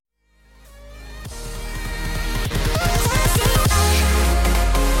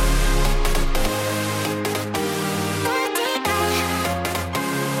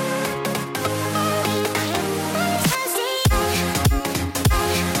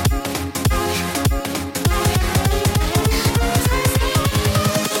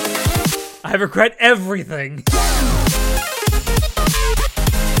I regret everything.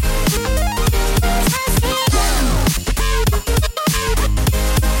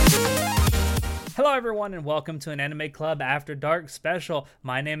 Hello everyone and welcome to an Anime Club After Dark special.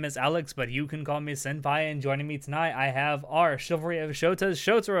 My name is Alex, but you can call me Senpai, and joining me tonight I have our Chivalry of Shota's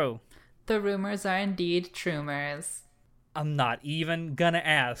Shotaro. The rumors are indeed trumors. I'm not even gonna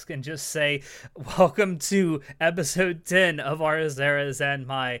ask and just say welcome to episode 10 of our Zara's and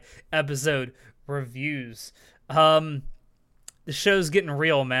my episode reviews. The show's getting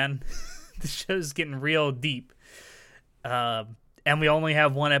real, man. The show's getting real deep. And we only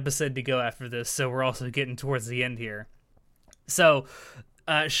have one episode to go after this, so we're also getting towards the end here. So,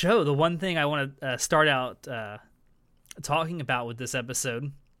 the one thing I want to start out talking about with this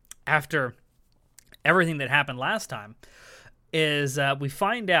episode, after everything that happened last time, is we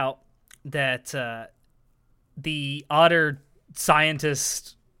find out that the otter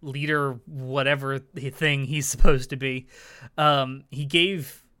scientist leader, whatever thing he's supposed to be, he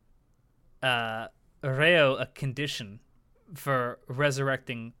gave Reo a condition for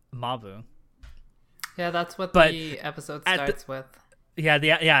resurrecting Mabu. Yeah, that's what the episode starts with.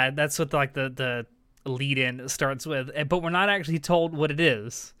 Yeah, that's what the lead-in starts with. But we're not actually told what it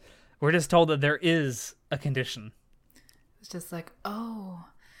is. We're just told that there is a condition. It's just like, oh,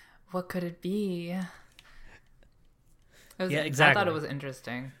 what could it be? Exactly. I thought it was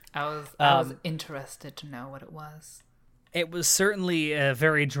interesting. I was interested to know what it was. It was certainly a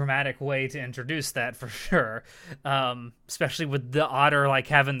very dramatic way to introduce that, for sure. Especially with the otter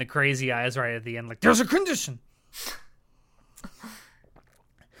having the crazy eyes right at the end, there's a condition.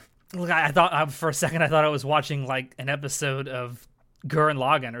 Look, I thought for a second I was watching an episode of Gurren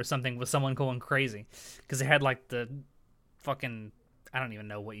Lagann or something with someone going crazy, because they had the fucking, I don't even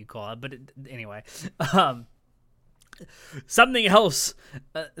know what you call it, but anyway. Something else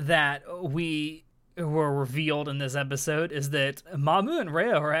that we were revealed in this episode is that Mabu and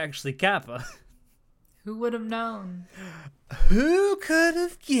Reo are actually Kappa. Who would have known? Who could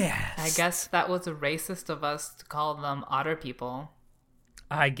have guessed? I guess that was racist of us to call them otter people.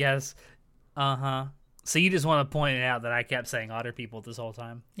 I guess. So you just want to point out that I kept saying otter people this whole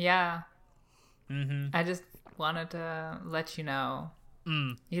time? Yeah. Mm-hmm. I just wanted to let you know.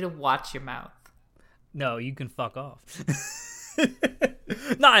 You need to watch your mouth. No, you can fuck off.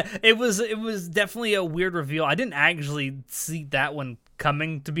 No, it was definitely a weird reveal. I didn't actually see that one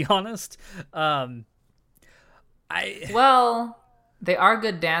coming, to be honest. Well, they are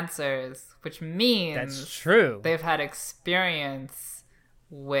good dancers, which means that's true. They've had experience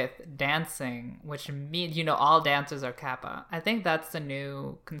with dancing, which means all dancers are Kappa. I think that's the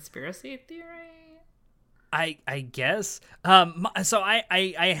new conspiracy theory. I guess. So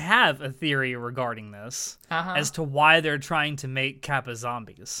I have a theory regarding this as to why they're trying to make Kappa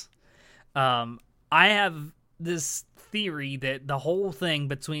zombies. I have this theory that the whole thing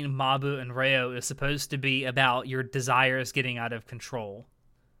between Mabu and Reo is supposed to be about your desires getting out of control.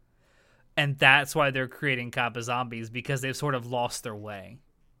 And that's why they're creating Kappa zombies, because they've sort of lost their way.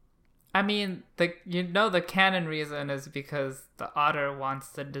 I mean, the canon reason is because the otter wants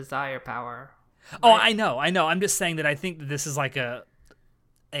the desire power. Right? Oh, I know. I'm just saying that I think that this is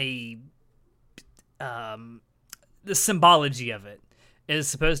the symbology of it is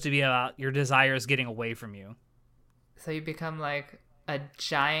supposed to be about your desires getting away from you. So you become a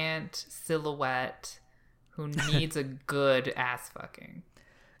giant silhouette who needs a good ass fucking.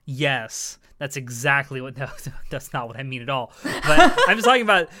 Yes, that's exactly what. No, that's not what I mean at all. But I'm just talking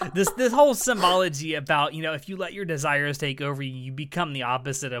about this whole symbology about, if you let your desires take over you, you become the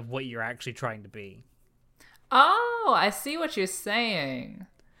opposite of what you're actually trying to be. Oh, I see what you're saying.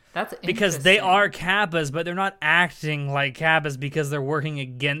 That's interesting. Because they are Kappas, but they're not acting like Kappas because they're working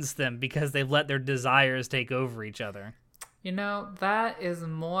against them, because they've let their desires take over each other. That is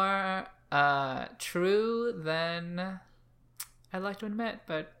more true than I'd like to admit,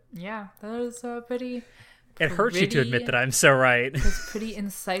 but yeah, that is pretty. It hurts you to admit that I'm so right. It's pretty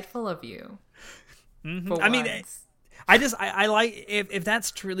insightful of you. Mm-hmm. I mean, I like if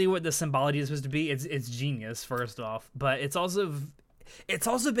that's truly what the symbology is supposed to be. It's genius, first off, but it's also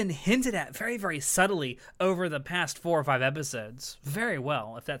been hinted at very, very subtly over the past 4 or 5 episodes. Very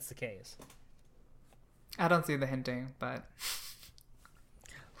well, if that's the case. I don't see the hinting, but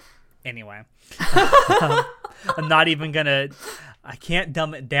anyway. I'm not even gonna. I can't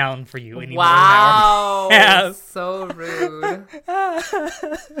dumb it down for you anymore. Wow, so rude.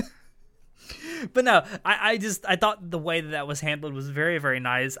 But no, I thought the way that was handled was very, very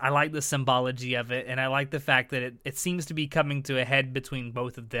nice. I like the symbology of it, and I like the fact that it seems to be coming to a head between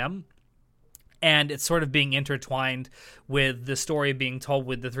both of them. and it's sort of being intertwined with the story being told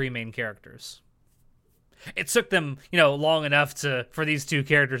with the three main characters. It took them, long enough for these two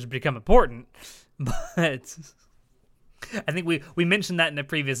characters to become important, but I think we mentioned that in a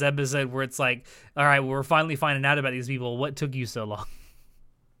previous episode where it's like, all right, we're finally finding out about these people. What took you so long?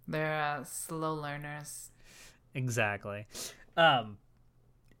 They're slow learners. Exactly. And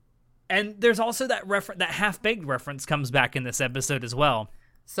there's also that Half-Baked reference comes back in this episode as well.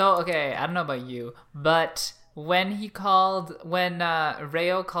 So, okay, I don't know about you, but when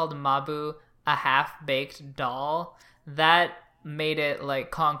Reo called Mabu a half-baked doll, that made it like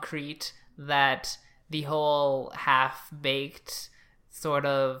concrete that the whole half-baked sort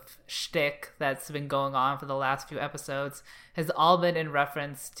of shtick that's been going on for the last few episodes has all been in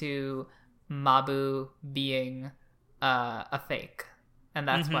reference to Mabu being a fake. And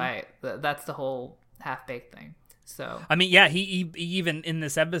that's why that's the whole half-baked thing. So I mean, yeah, he even in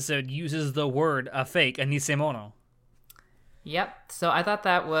this episode uses the word a fake, a nisemono. Yep. So I thought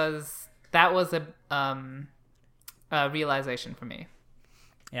that was a realization for me.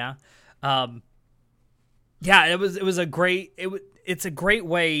 Yeah. Yeah, it's a great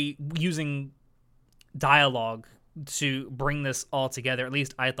way way dialogue to bring this all together. At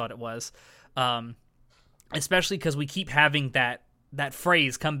least I thought it was. Especially because we keep having that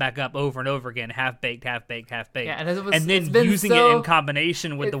phrase come back up over and over again, half-baked, half-baked, half-baked. Yeah, and then using it in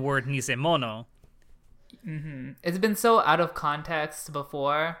combination with the word nisemono. Mm-hmm. It's been so out of context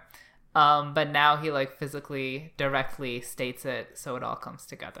before, but now he like physically, directly states it, so it all comes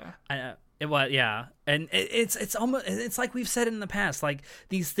together. It was, yeah. And it's almost, it's like we've said in the past, like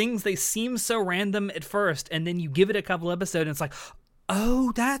these things, they seem so random at first, and then you give it a couple episodes and it's like,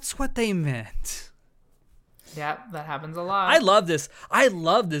 oh, that's what they meant. Yeah, that happens a lot. I love this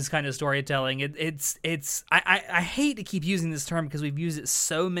kind of storytelling. I hate to keep using this term because we've used it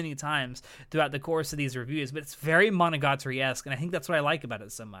so many times throughout the course of these reviews, but it's very Monogatari-esque, and I think that's what I like about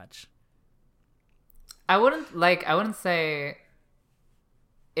it so much. I wouldn't say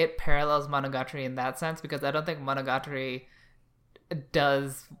it parallels Monogatari in that sense, because I don't think Monogatari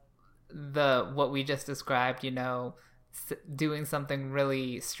does what we just described, doing something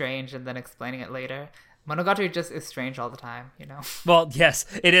really strange and then explaining it later. Monogatari just is strange all the time, Well, yes,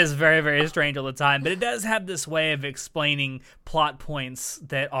 it is very, very strange all the time, but it does have this way of explaining plot points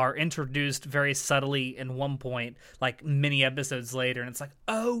that are introduced very subtly in one point, like many episodes later, and it's like,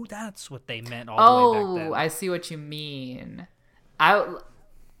 oh, that's what they meant all the way back then. Oh, I see what you mean. I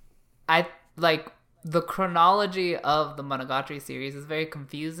like the chronology of the Monogatari series is very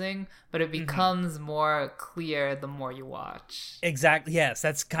confusing, but it becomes more clear the more you watch. Exactly. Yes,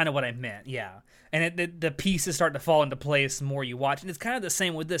 that's kind of what I meant. Yeah. And the pieces start to fall into place the more you watch. And it's kind of the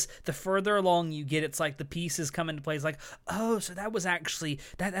same with this. The further along you get, it's like the pieces come into place. Like, oh, so that was actually,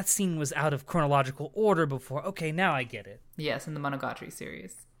 that scene was out of chronological order before. Okay, now I get it. Yes, in the Monogatari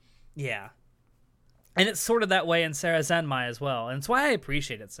series. Yeah. And it's sort of that way in Sarah Zenmai as well. And it's why I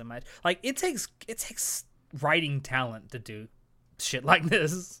appreciate it so much. Like, it takes writing talent to do shit like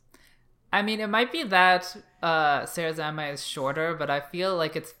this. I mean, it might be that Sarah Zenmai is shorter, but I feel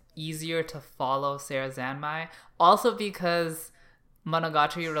like it's easier to follow Sarah Zenmai. Also because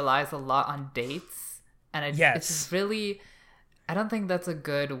Monogatari relies a lot on dates. And it's really... I don't think that's a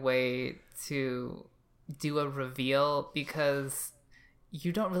good way to do a reveal, because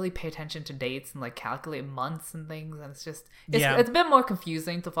you don't really pay attention to dates and like calculate months and things, and it's a bit more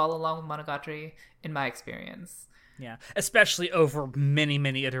confusing to follow along with Monogatari in my experience. Yeah, especially over many,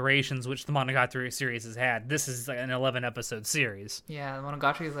 many iterations, which the Monogatari series has had. This is like an 11-episode series. Yeah, the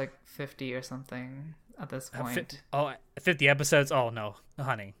Monogatari is like 50 or something at this point. 50 episodes? Oh, no,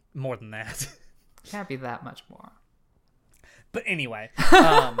 honey, more than that. Can't be that much more. But anyway,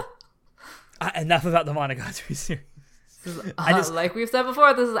 enough about the Monogatari series. Like we've said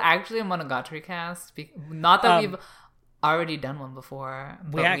before, this is actually a Monogatari cast. Not that we've already done one before.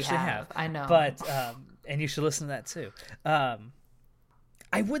 But we actually have. I know. But, and you should listen to that too.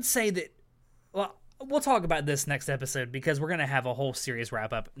 I would say that, well, we'll talk about this next episode because we're going to have a whole series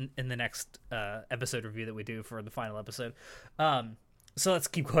wrap up in the next episode review that we do for the final episode. So let's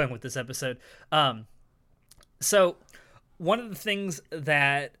keep going with this episode. So one of the things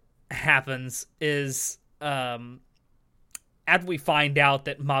that happens is after we find out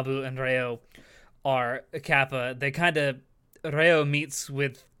that Mabu and Reo are Kappa, Reo meets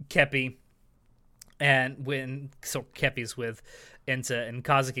with Keppi, and Keppi's with Enta and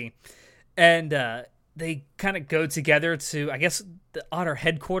Kazuki, and they kind of go together to, I guess, the Otter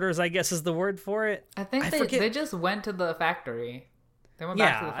headquarters, I guess is the word for it. I think they just went to the factory. They went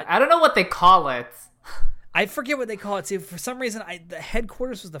back to the factory. I don't know what they call it. I forget what they call it. See, for some reason, the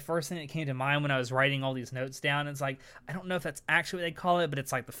headquarters was the first thing that came to mind when I was writing all these notes down. It's like, I don't know if that's actually what they call it, but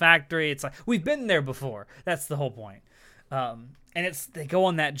it's like the factory. It's like, we've been there before. That's the whole point. And they go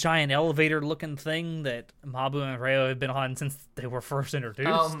on that giant elevator looking thing that Mabu and Reo have been on since they were first introduced.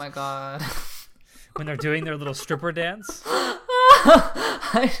 Oh my god. When they're doing their little stripper dance.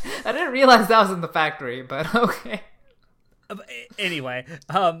 I didn't realize that was in the factory, but okay. Anyway,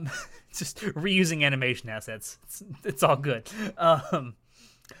 just reusing animation assets. It's all good.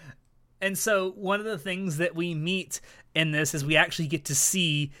 And so one of the things that we meet in this is we actually get to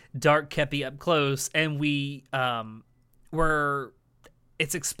see Dark Kepi up close, and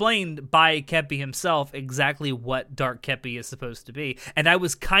it's explained by Kepi himself exactly what Dark Kepi is supposed to be. And I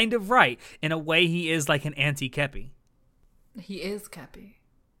was kind of right. In a way, he is like an anti-Kepi. He is Kepi.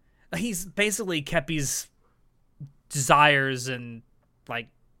 He's basically Kepi's desires and like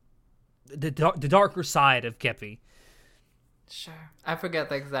the darker side of Kepi. Sure. I forget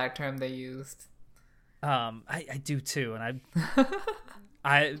the exact term they used. I do too, and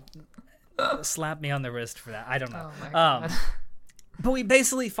I slap me on the wrist for that. I don't know. Oh my god. But we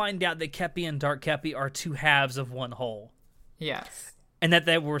basically find out that Kepi and Dark Kepi are two halves of one whole. Yes. And that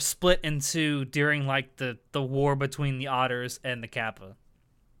they were split into during like the war between the Otters and the Kappa.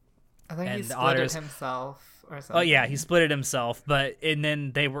 I think he the split Otters, it himself or something. Oh yeah, he split it himself, and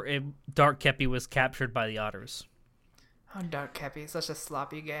then Dark Kepi was captured by the Otters. Oh, Dark Kepi, such a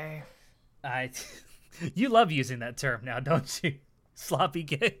sloppy gay. You love using that term now, don't you? Sloppy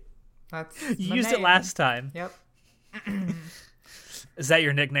gay. That's you used it last time. Yep. Is that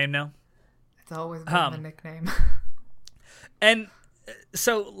your nickname now? It's always been my nickname. And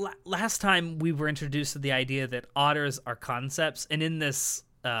so last time we were introduced to the idea that otters are concepts, and in this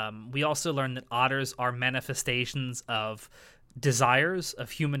we also learned that otters are manifestations of desires,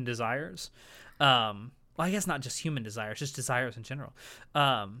 of human desires. Well, I guess not just human desires, just desires in general.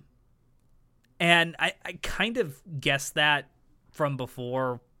 And I kind of guessed that from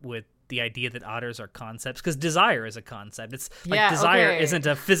before with the idea that otters are concepts, because desire is a concept. It's like desire isn't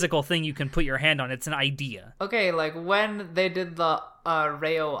a physical thing you can put your hand on. It's an idea. Okay, like when they did the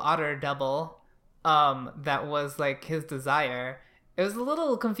Reo otter double, that was like his desire. It was a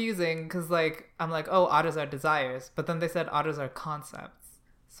little confusing because like I'm like, oh, otters are desires, but then they said otters are concepts.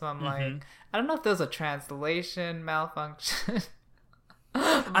 So I'm like, I don't know if there's a translation malfunction.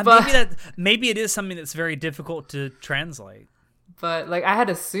 Maybe it is something that's very difficult to translate. But like I had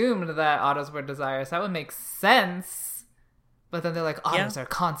assumed that otters were desires. That would make sense. But then they're like, otters are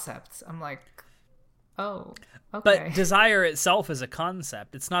concepts. I'm like, oh, okay. But desire itself is a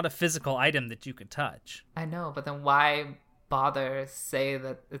concept. It's not a physical item that you could touch. I know, but then why bother say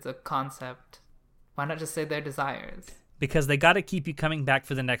that it's a concept? Why not just say they're desires? Because they got to keep you coming back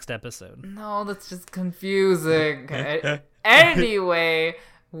for the next episode. No, that's just confusing. Anyway,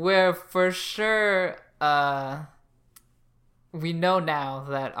 we're for sure... we know now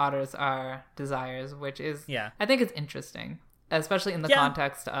that otters are desires, which is, I think it's interesting, especially in the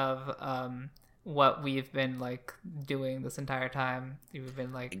context of what we've been like doing this entire time. We've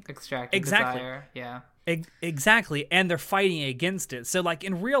been like extracting desire. Yeah. Exactly. And they're fighting against it. So like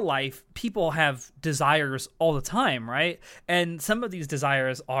in real life, people have desires all the time, right? And some of these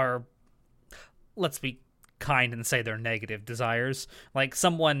desires are, let's be kind and say they're negative desires. Like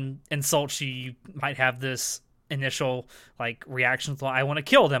someone insults you, you might have this initial like reaction to, I want to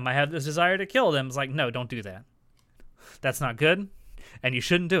kill them, I have this desire to kill them. It's like, no, don't do that, that's not good, and you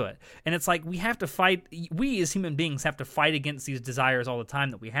shouldn't do it. And it's like we have to fight, we as human beings have to fight against these desires all the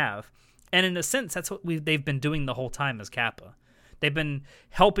time that we have. And in a sense, that's what they've been doing the whole time as Kappa. They've been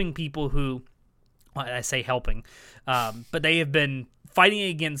helping people who, well, I say helping, but they have been fighting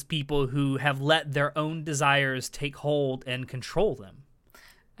against people who have let their own desires take hold and control them.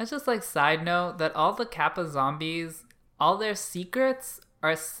 It's just like side note that all the Kappa zombies, all their secrets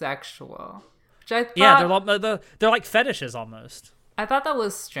are sexual, which I thought, they're like fetishes almost. I thought that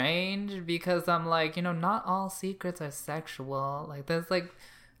was strange because I'm like, not all secrets are sexual. Like there's like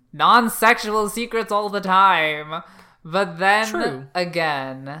non-sexual secrets all the time, but then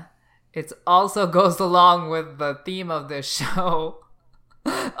again, it also goes along with the theme of this show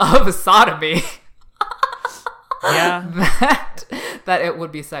of sodomy. Yeah. That it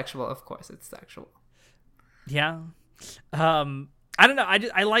would be sexual. Of course it's sexual. Yeah. I don't know.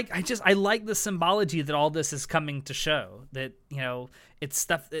 I like the symbology that all this is coming to show, that, it's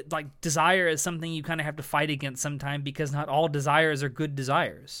stuff that like desire is something you kind of have to fight against sometime, because not all desires are good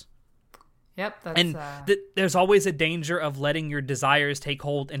desires. Yep. That's, there's always a danger of letting your desires take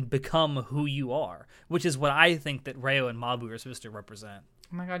hold and become who you are, which is what I think that Reo and Mabu are supposed to represent.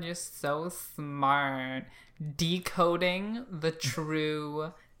 Oh my god, you're so smart. Decoding the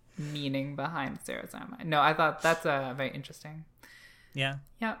true meaning behind Sarazanmai. No, I thought that's very interesting. Yeah.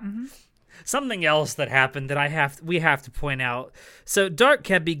 Yeah. Mm-hmm. Something else that happened that we have to point out. So Dark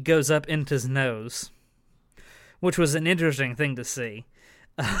Kepi goes up Inta's nose, which was an interesting thing to see.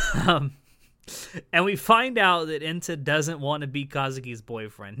 And we find out that Inta doesn't want to be Kazuki's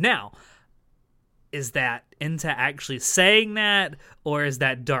boyfriend. Now, is that Inta actually saying that, or is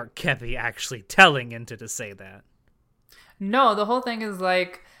that Dark Kepi actually telling Inta to say that? No, the whole thing is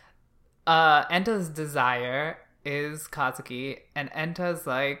like, Enta's desire is Kazuki, and Enta's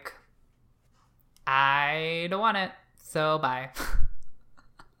like, I don't want it, so bye.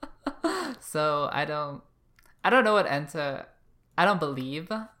 So I don't know what Enta, I don't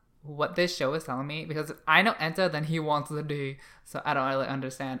believe what this show is telling me, because if I know Enta, then he wants the D, so I don't really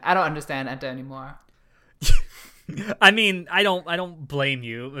understand. I don't understand Enta anymore. I mean, I don't blame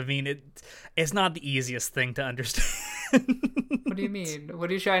you. I mean, it's not the easiest thing to understand. What do you mean? What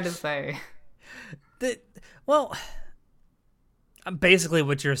are you trying to say? Well, basically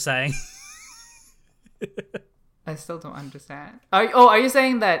what you're saying. I still don't understand. Are you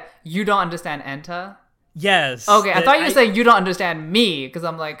saying that you don't understand Enta? Yes. Okay, I thought you were saying you don't understand me, because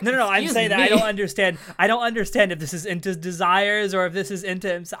I'm like, no. I'm saying that me. I don't understand. I don't understand if this is Inta's desires or if this is Inta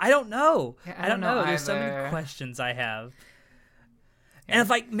himself. I don't know. Yeah, I don't know. either. There's so many questions I have. Yeah. And if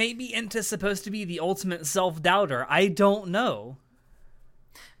like maybe Inta's supposed to be the ultimate self-doubter. I don't know.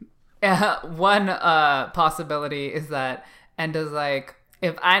 One possibility is that Enda's like,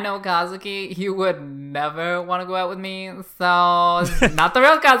 if I know Kazuki, he would never want to go out with me, so not the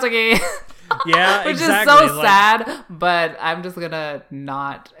real Kazuki. Yeah, Which exactly. is so sad, but I'm just gonna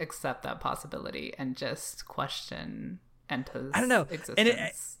not accept that possibility and just question Enta's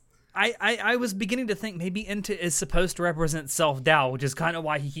existence. And I was beginning to think maybe Inta is supposed to represent self-doubt, which is kind of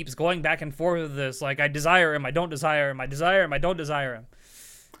why he keeps going back and forth with this, like, I desire him, I don't desire him, I desire him, I don't desire him.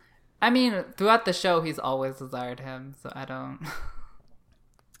 I mean, throughout the show, he's always desired him, so I don't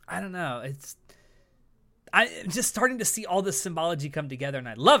know. I'm just starting to see all this symbology come together, and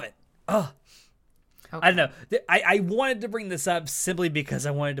I love it. Oh, okay. I don't know. I wanted to bring this up simply because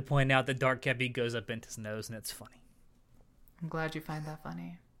I wanted to point out that Dark Kepi goes up Inta's nose, and it's funny. I'm glad you find that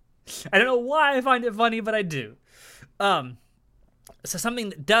funny. I don't know why I find it funny, but I do. So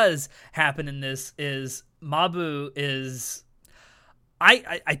something that does happen in this is Mabu is...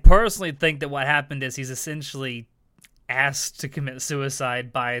 I personally think that what happened is he's essentially asked to commit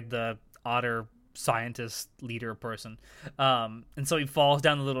suicide by the otter scientist leader person. And so he falls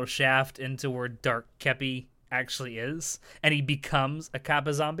down the little shaft into where Dark Kepi actually is, and he becomes a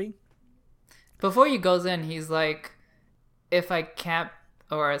Kappa zombie. Before he goes in, he's like, if I can't,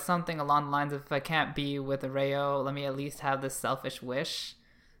 or something along the lines of, if I can't be with Reo, let me at least have this selfish wish.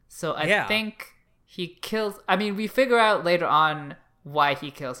 So I think he kills... I mean, we figure out later on why he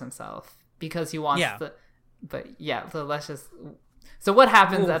kills himself, because he wants the... But yeah, so let's just... So what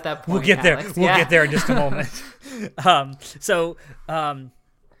happens at that point? We'll get there. Alex? We'll get there in just a moment.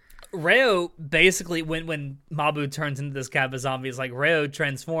 Reo basically, when Mabu turns into this Kappa zombie, is like Reo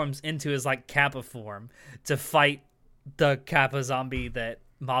transforms into his like Kappa form to fight the Kappa zombie that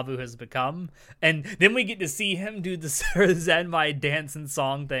Mabu has become, and then we get to see him do the Sarazanmai dance and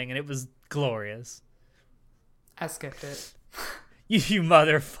song thing, and it was glorious. I skipped it. You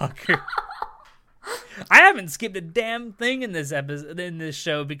motherfucker. I haven't skipped a damn thing in this episode, in this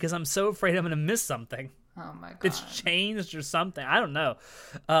show, because I'm so afraid I'm going to miss something. Oh my god. It's changed or something. I don't know.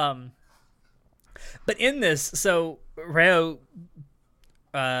 But in this, so Reo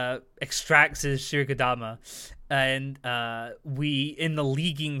extracts his Shirikadama, and we, in the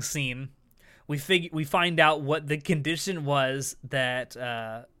leaguing scene, we find out what the condition was that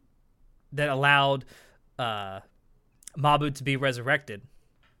allowed Mabu to be resurrected.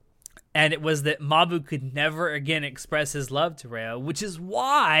 And it was that Mabu could never again express his love to Reo, which is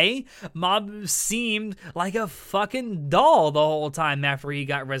why Mabu seemed like a fucking doll the whole time after he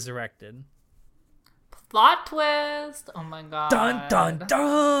got resurrected. Plot twist! Oh my god. Dun dun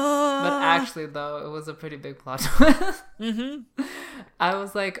dun! But actually, though, it was a pretty big plot twist. Mm-hmm. I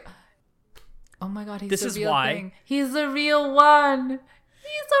was like, oh my god, he's this the is real why. thing. He's the real one! He's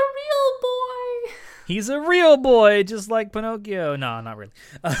a real boy! He's a real boy, just like Pinocchio. No, not really.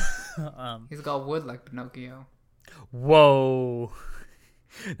 He's got wood like Pinocchio. Whoa.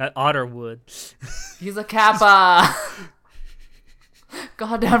 That otter wood. He's a Kappa!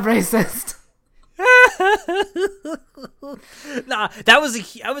 Goddamn racist. Nah, that was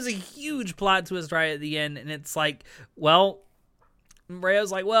a huge plot twist right at the end, and it's like, well,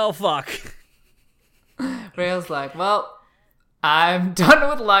 Reo's like, well, fuck. Reo's like, well, I'm done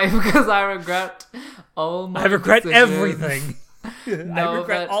with life because I regret all my I regret decisions. everything. No, I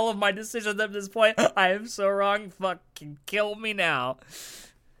regret but- all of my decisions at this point. I am so wrong. Fucking kill me now.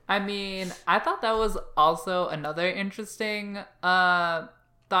 I mean, I thought that was also another interesting thought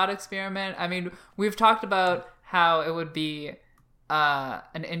experiment. I mean, we've talked about how it would be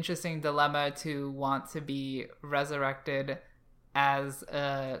an interesting dilemma to want to be resurrected as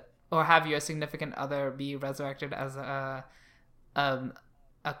or have your significant other be resurrected as a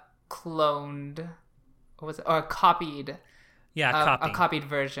cloned, what was it, or a copied, Yeah, a copied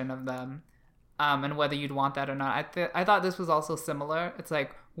version of them, and whether you'd want that or not. I thought this was also similar. It's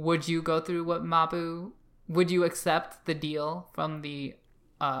like, would you go through what Mabu? Would you accept the deal from the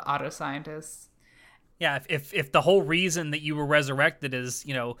otter scientists? Yeah, if the whole reason that you were resurrected is,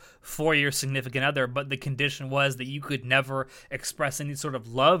 for your significant other, but the condition was that you could never express any sort of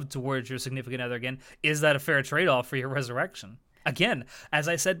love towards your significant other again, is that a fair trade-off for your resurrection? Again, as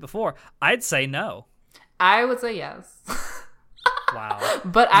I said before, I'd say no. I would say yes. Wow.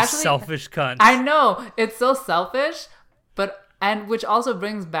 But You actually, selfish cunt. I know it's so selfish, and which also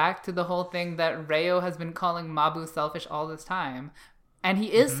brings back to the whole thing that Reo has been calling Mabu selfish all this time. And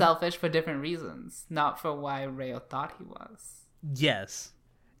he is selfish for different reasons, not for why Reo thought he was. Yes.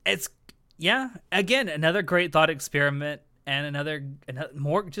 Again, another great thought experiment and another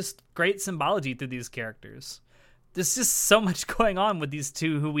more just great symbology through these characters. There's just so much going on with these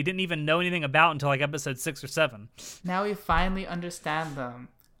two who we didn't even know anything about until like episode 6 or 7. Now we finally understand them.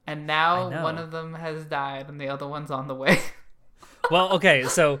 And I now know. one of them has died and the other one's on the way. Well, okay,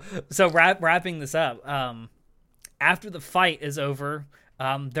 so wrapping this up, after the fight is over,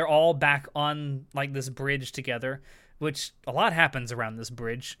 they're all back on like this bridge together, which a lot happens around this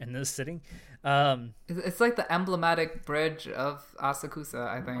bridge in this city. It's like the emblematic bridge of Asakusa,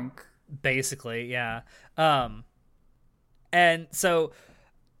 I think. Basically, yeah. And so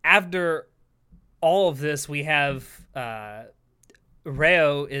after all of this, we have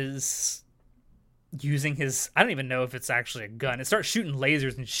Reo is using his, I don't even know if it's actually a gun. It starts shooting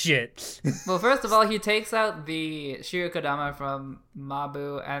lasers and shit. Well, first of all, he takes out the Shirikodama from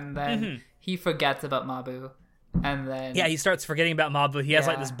Mabu, and then he forgets about Mabu. And then... Yeah, he starts forgetting about Mabu. He has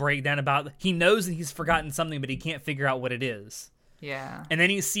like Yeah. this breakdown about, he knows that he's forgotten something, but he can't figure out what it is. Yeah. And then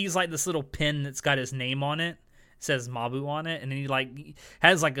he sees like this little pin that's got his name on it. Says Mabu on it, and then he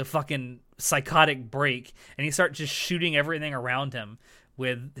has like a fucking psychotic break, and he starts just shooting everything around him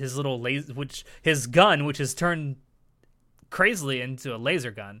with his little laser, his gun, which has turned crazily into a laser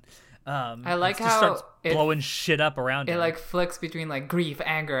gun. I like just how starts blowing shit up around it him. like flicks between like grief,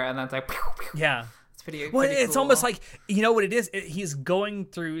 anger, and then it's like... Pew, pew. Yeah. It's pretty Well, it's cool. almost like, you know what it is? He's going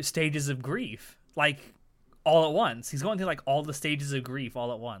through stages of grief, like all at once. He's going through like all the stages of grief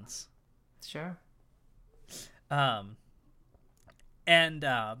all at once. Sure. And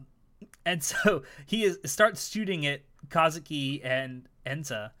so starts shooting at Kazuki and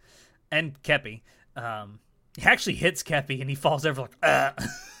Enta and Kepi. He actually hits Kepi and he falls over like,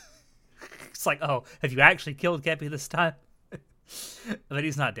 It's like, oh, have you actually killed Kepi this time? But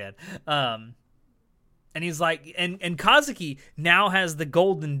he's not dead. And he's like, and Kazuki now has the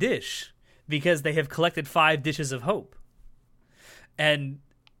golden dish because they have collected 5 dishes of hope. And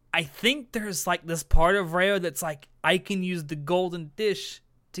I think there's like this part of Reo that's like, I can use the golden dish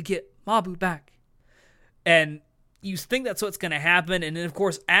to get Mabu back. And you think that's what's going to happen. And then, of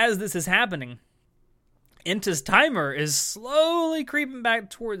course, as this is happening, Enta's timer is slowly creeping back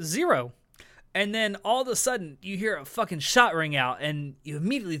towards 0. And then all of a sudden, you hear a fucking shot ring out, and you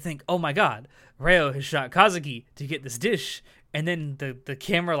immediately think, oh my god, Reo has shot Kazuki to get this dish. And then the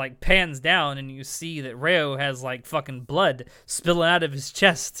camera like pans down, and you see that Reo has like fucking blood spilling out of his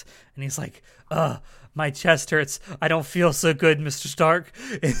chest. And he's like, my chest hurts. I don't feel so good, Mr. Stark.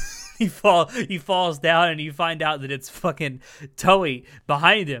 He falls down, and you find out that it's fucking Toei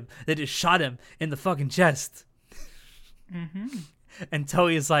behind him that just shot him in the fucking chest. Mm-hmm. And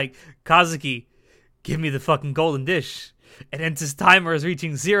Toei is like, Kazuki, give me the fucking golden dish. And Enta's timer is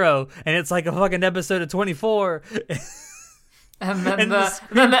reaching 0, and it's like a fucking episode of 24. And then And the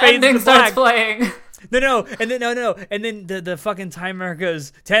screen fades ending to starts black. playing. No, and then the fucking timer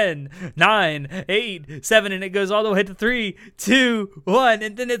goes 10, 9, 8, 7, and it goes all the way to 3, 2, 1,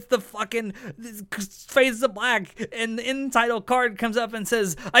 and then it's the fucking fades to black, and the end title card comes up and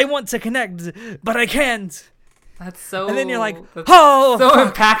says, I want to connect, but I can't. That's so... And then you're like, that's oh, so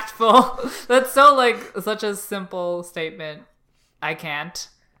fuck. impactful. That's so like such a simple statement. I can't,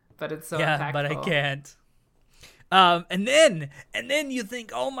 but it's so impactful. But I can't. And then you think,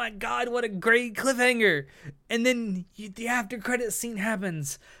 oh my god, what a great cliffhanger. And then the after credit scene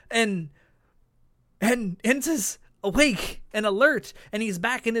happens, and Enta's awake and alert, and he's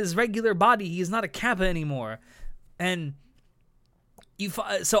back in his regular body. He's not a Kappa anymore. And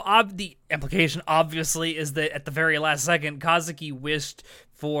the implication obviously is that at the very last second, Kazuki wished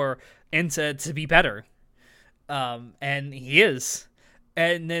for Enta to be better. And he is.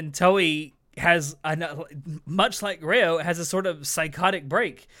 And then Toei has, much like Reo, has a sort of psychotic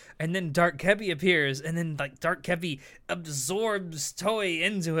break. And then Dark Kebi appears, and then like Dark Kebi absorbs Toei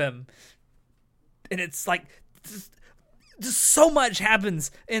into him. And it's like, just so much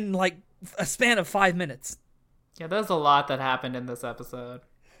happens in like a span of 5 minutes. Yeah, there's a lot that happened in this episode.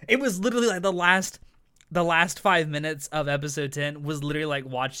 It was literally like the last 5 minutes of episode 10 was literally like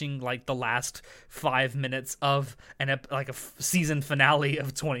watching like the last 5 minutes of a season finale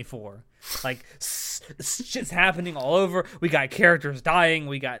of 24. Like shit's happening all over. We got characters dying.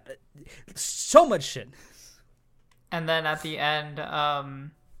 We got so much shit. And then at the end,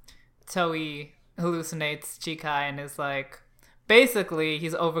 Toei hallucinates Chikai and is like, basically,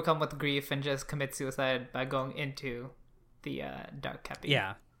 he's overcome with grief and just commits suicide by going into the Dark Kepi.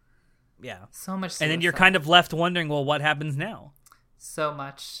 Yeah. So much suicide. And then you're kind of left wondering, well, what happens now? So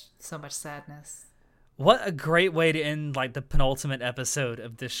much sadness. What a great way to end like the penultimate episode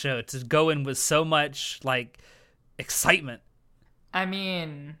of this show, to go in with so much like excitement. I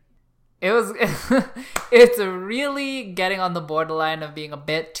mean, it's really getting on the borderline of being a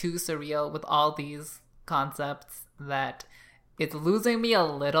bit too surreal with all these concepts that it's losing me a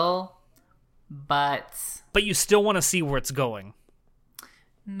little, but you still want to see where it's going.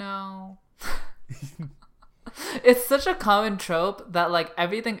 No. It's such a common trope that like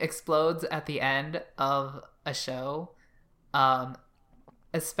everything explodes at the end of a show,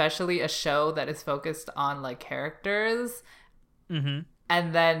 especially a show that is focused on like characters. Mm-hmm.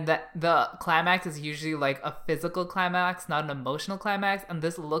 And then the climax is usually like a physical climax, not an emotional climax. And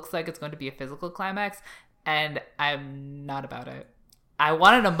this looks like it's going to be a physical climax. And I'm not about it. I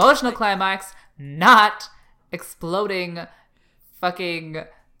want an emotional climax, not exploding fucking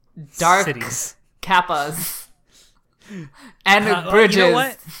dark cities. Kappas and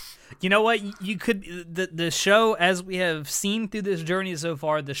bridges. You know what? You could the show, as we have seen through this journey so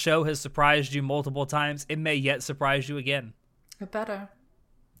far, the show has surprised you multiple times. It may yet surprise you again. It better.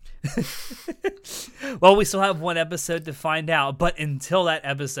 Well, we still have one episode to find out, but until that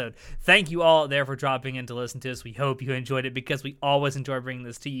episode, thank you all there for dropping in to listen to us. We hope you enjoyed it, because we always enjoy bringing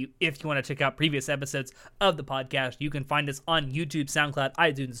this to you. If you want to check out previous episodes of the podcast, you can find us on YouTube, SoundCloud,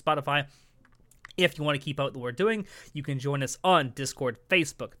 iTunes, Spotify. If you want to keep up with what we're doing, you can join us on Discord,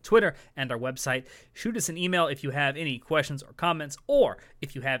 Facebook, Twitter, and our website. Shoot us an email if you have any questions or comments, or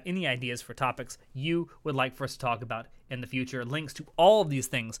if you have any ideas for topics you would like for us to talk about in the future. Links to all of these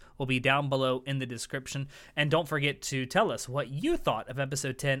things will be down below in the description. And don't forget to tell us what you thought of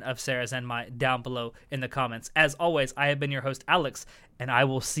episode 10 of Sarah Zenmai down below in the comments. As always, I have been your host, Alex, and I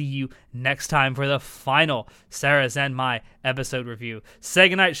will see you next time for the final Sarah Zenmai episode review. Say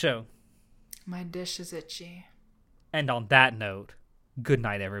goodnight, show. My dish is itchy. And on that note, good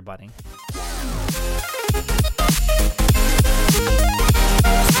night, everybody.